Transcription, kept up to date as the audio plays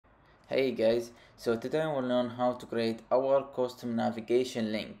Hey guys, so today we'll learn how to create our custom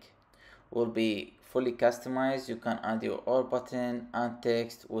navigation link. Will be fully customized. You can add your or button and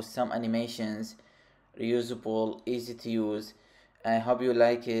text with some animations, reusable, easy to use. I hope you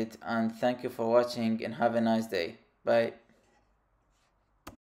like it and thank you for watching and have a nice day. Bye.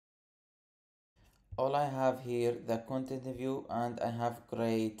 All I have here the content view and I have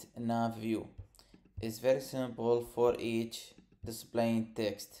create nav view. It's very simple for each displaying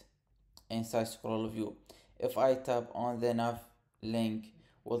text inside scroll view. If I tap on the nav link,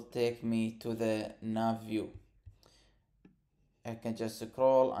 will take me to the nav view. I can just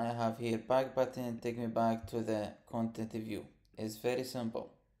scroll. I have here back button, take me back to the content view. It's very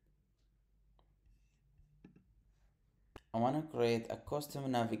simple. I want to create a custom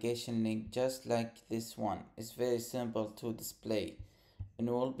navigation link just like this one. It's very simple to display and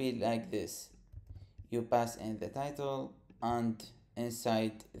it will be like this. You pass in the title and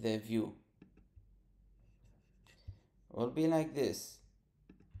inside the view will be like this.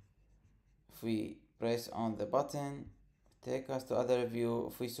 If we press on the button, take us to other view.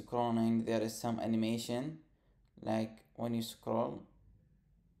 If we scrolling, there is some animation like when you scroll,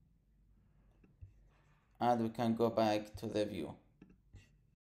 and we can go back to the view.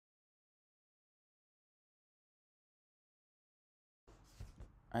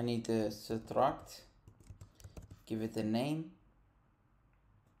 I need to subtract, give it a name.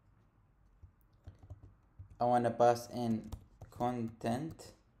 I want to pass in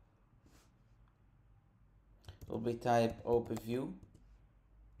content. Will be type overview,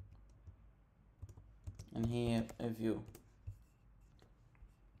 and here a view.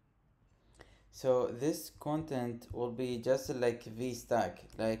 So this content will be just like VStack.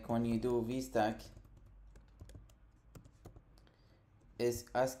 Like when you do VStack, is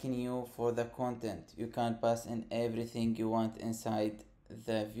asking you for the content. You can pass in everything you want inside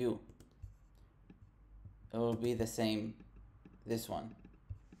the view. It will be the same this one.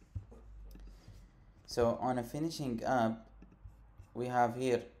 So on a finishing up, we have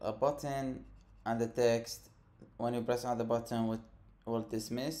here a button and the text. When you press on the button, will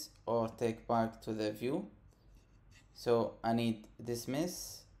dismiss or take back to the view. So I need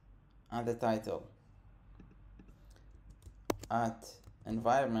dismiss and the title. At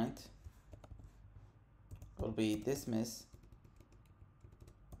environment will be dismiss,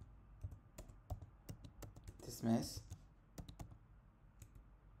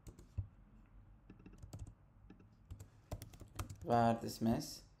 var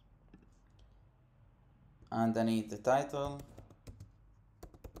dismiss, and I need the title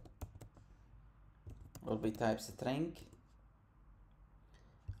will be type string,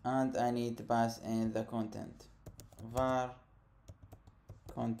 and I need to pass in the content, var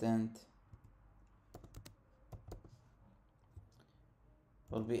content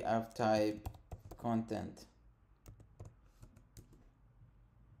will be of type content,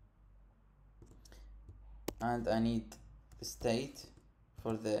 and I need state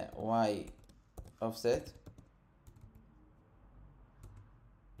for the y offset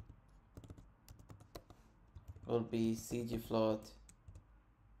will be cg float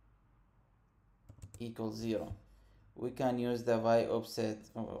equals 0. We can use the y offset.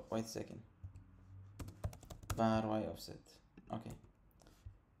 Oh, wait a second. Var y offset. Okay.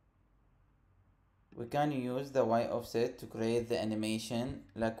 We can use the y offset to create the animation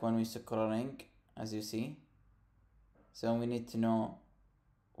like when we're scrolling, as you see. So we need to know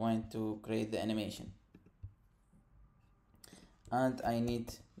when to create the animation. And I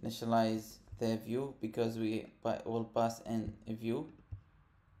need initialize the view because we will pass in a view.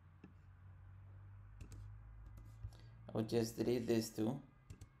 I will just delete this two.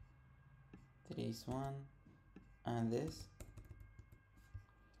 Delete one and this.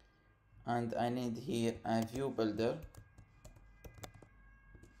 And I need here a view builder.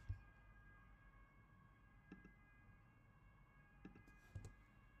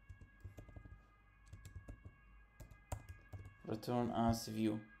 Return as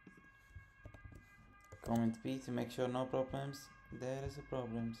view. Comment B to make sure no problems. There is a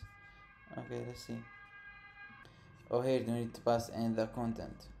problems. Okay, let's see. Oh, here you need to pass in the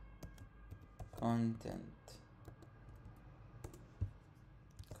content. Comment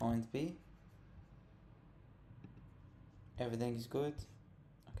B. Everything is good.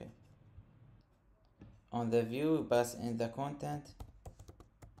 Okay. On the view, pass in the content.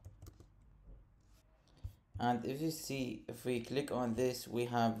 And if you see, if we click on this, we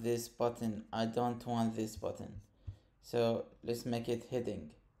have this button. I don't want this button. So let's make it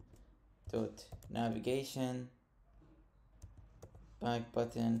heading. Dot navigation back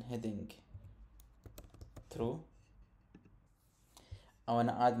button heading. True. I want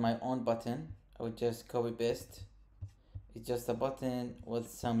to add my own button. I would just copy paste. It's just a button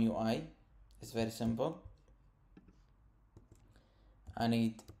with some UI. It's very simple. I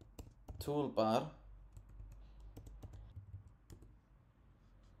need toolbar.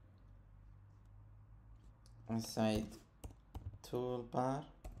 Inside toolbar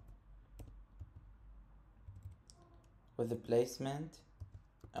with the placement,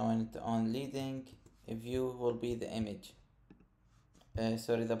 I want it on leading. A view will be the image.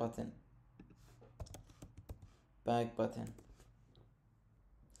 Sorry, the button. Back button.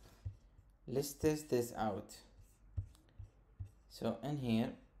 Let's test this out. So in here,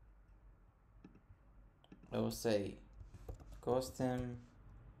 I will say custom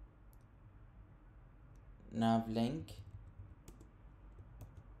NavLink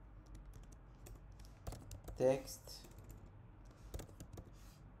text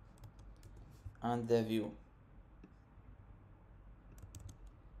and the view.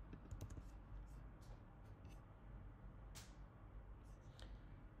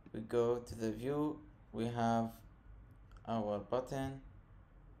 We go to the view, we have our button,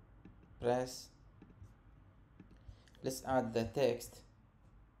 press. Let's add the text.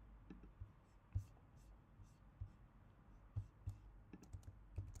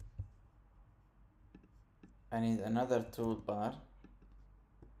 I need another toolbar.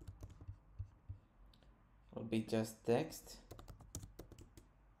 Will be just text.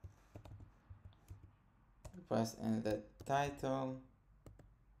 Pass in the title.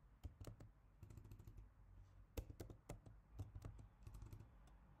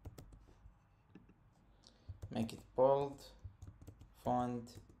 Make it bold,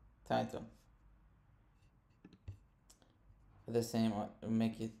 font, title. The same,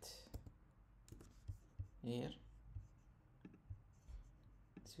 make it here,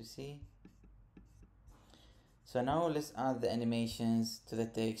 as you see. So now let's add the animations to the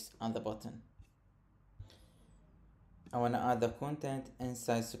text on the button. I want to add the content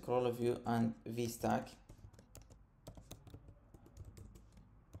inside scroll view and VStack.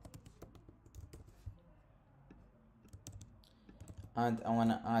 And I want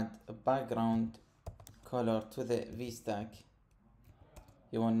to add a background color to the VStack.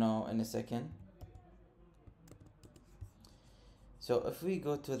 You will know in a second. So if we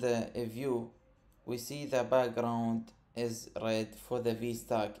go to the view, we see the background is red for the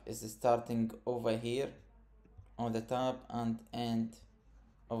VStack. Is starting over here on the top and end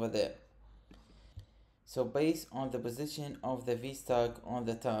over there. So based on the position of the VStack on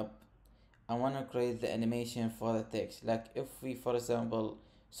the top, I want to create the animation for the text. Like if we, for example,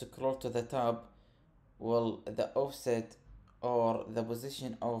 scroll to the top, well, the offset or the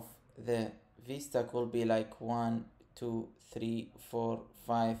position of the VStack will be like 1, 2, 3, 4,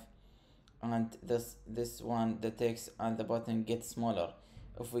 5, and this one, the text and the button gets smaller.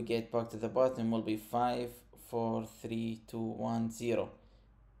 If we get back to the bottom, will be 5, 4, 3, 2, 1, 0,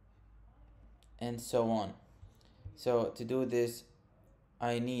 and so on. So to do this,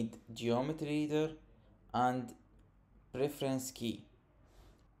 I need geometry reader and preference key.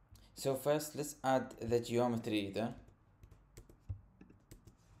 So first let's add the geometry reader.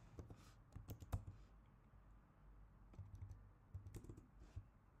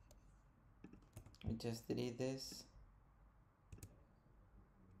 We just delete this.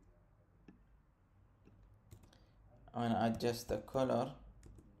 I want to adjust the color,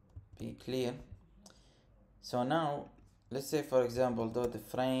 be clear. So now let's say, for example, do the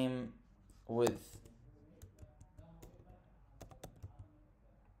frame width.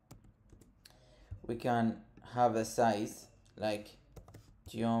 We can have a size like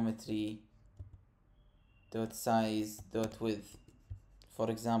geometry dot size dot width, for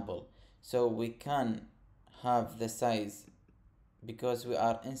example. So we can have the size because we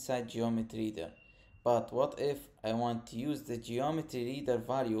are inside geometry reader. But what if I want to use the geometry reader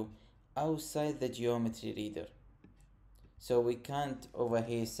value outside the geometry reader? So we can't over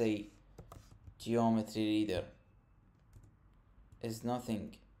here say geometry reader is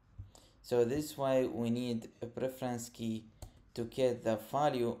nothing. So this is why we need a preference key to get the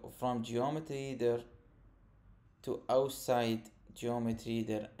value from geometry reader to outside geometry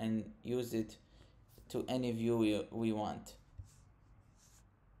reader and use it to any view we want.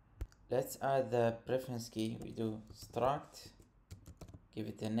 Let's add the preference key. We do struct, give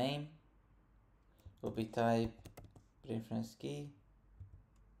it a name, will be type preference key,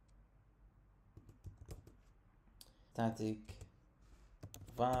 static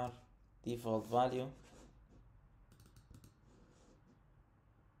var default value,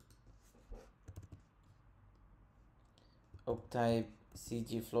 of type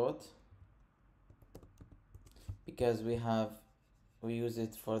CG float, because we have we use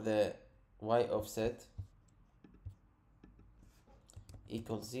it for the y offset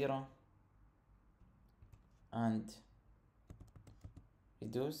equals 0 and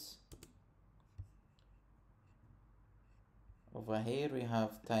reduce. Over here we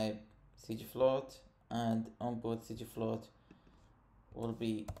have type cgfloat and input cgfloat will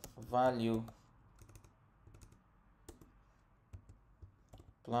be value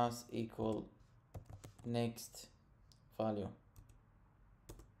plus equal next value.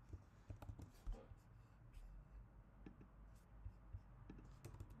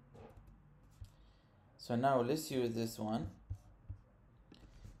 So now let's use this one.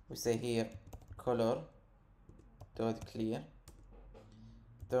 We say here color dot clear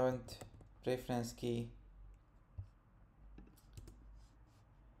dot reference key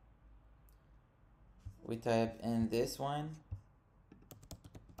we type in this one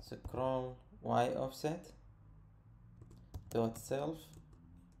scroll y offset dot self,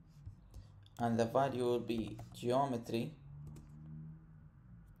 and the value will be geometry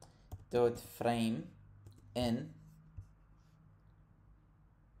dot frame in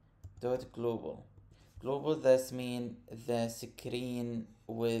dot global. Global, that's mean the screen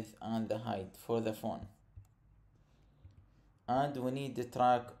width and the height for the phone, and we need the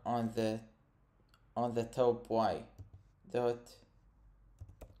track on the top y dot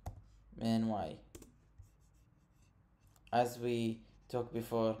main y. As we talked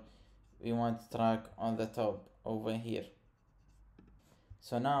before, we want track on the top over here.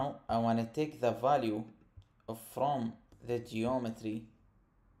 So now I want to take the value from the geometry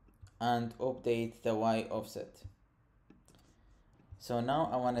and update the y offset. So now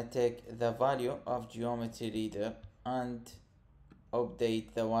I want to take the value of geometry reader and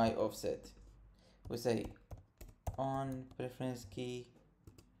update the y offset. We say on preference key,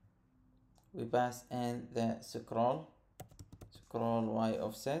 we pass in the scroll y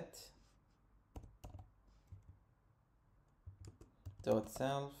offset dot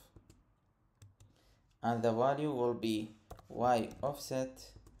self, and the value will be y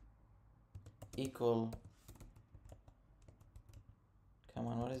offset equal, come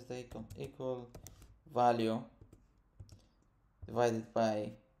on, what is the equal value divided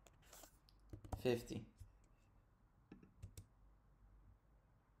by 50.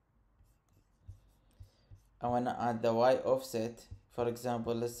 I want to add the y offset. For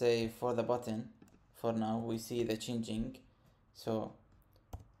example, let's say for the button, for now we see the changing, so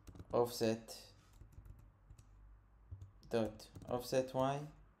offset dot offset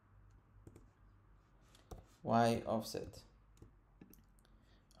y offset.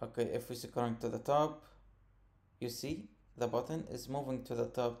 Okay, if we scroll to the top, you see the button is moving to the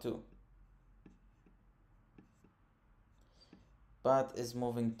top too, but is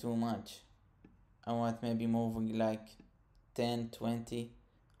moving too much. I want maybe moving like 10, 20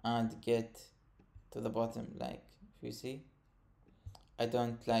 and get to the bottom, like if you see. I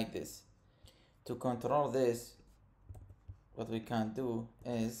don't like this. To control this, what we can do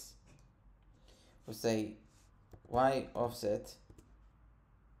is we say y offset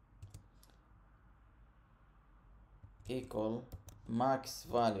equal max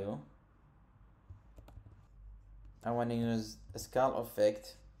value. I want to use a scale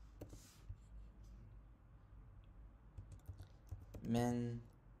effect min.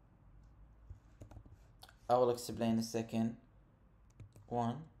 I will explain in a second.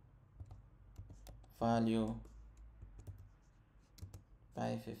 1 value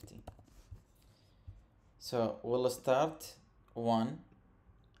by 50. So we'll start 1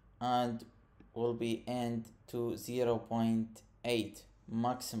 and will be end to 0.8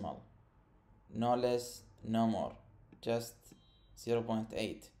 maximal, no less, no more, just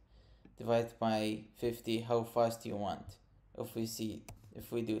 0.8 divided by 50, how fast you want.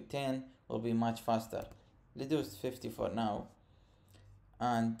 If we do 10, will be much faster. Let's do 50 for now,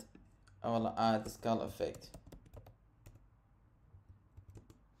 and I will add the scale effect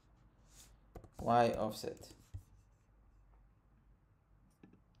y offset.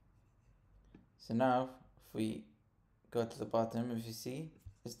 So now if we go to the bottom, if you see,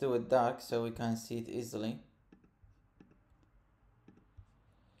 let's do it dark so we can see it easily.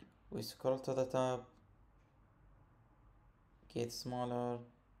 We scroll to the top, get smaller,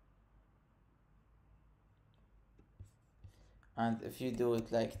 and if you do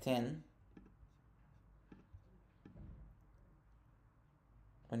it like 10,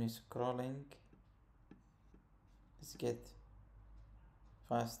 when you're scrolling, let's get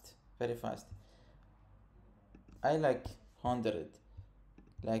fast, very fast. I like 100,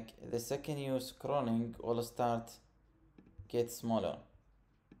 like the second you scrolling will start get smaller,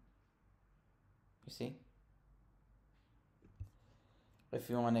 you see. If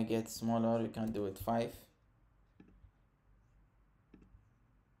you want to get smaller, you can do it 5.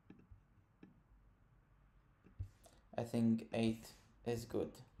 I think 8 is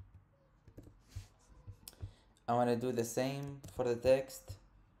good. I want to do the same for the text.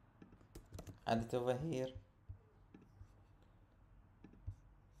 Add it over here.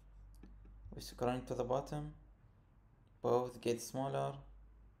 We're scrolling to the bottom. Both get smaller.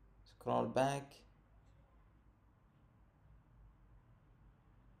 Scroll back.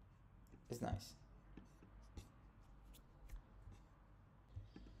 It's nice.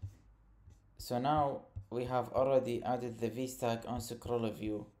 So now we have already added the VStack on scroller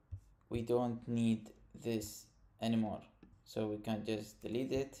view. We don't need this anymore. So we can just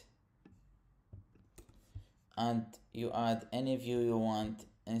delete it. And you add any view you want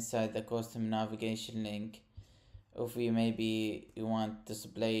inside the custom navigation link. If maybe you want to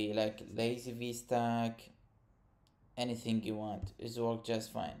display like lazy VStack, anything you want, it works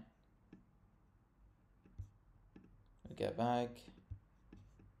just fine. We get back.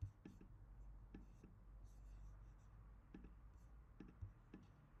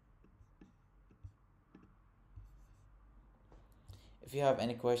 If you have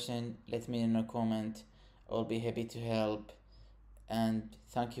any question, let me know in a comment. I'll be happy to help, and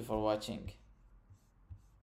thank you for watching.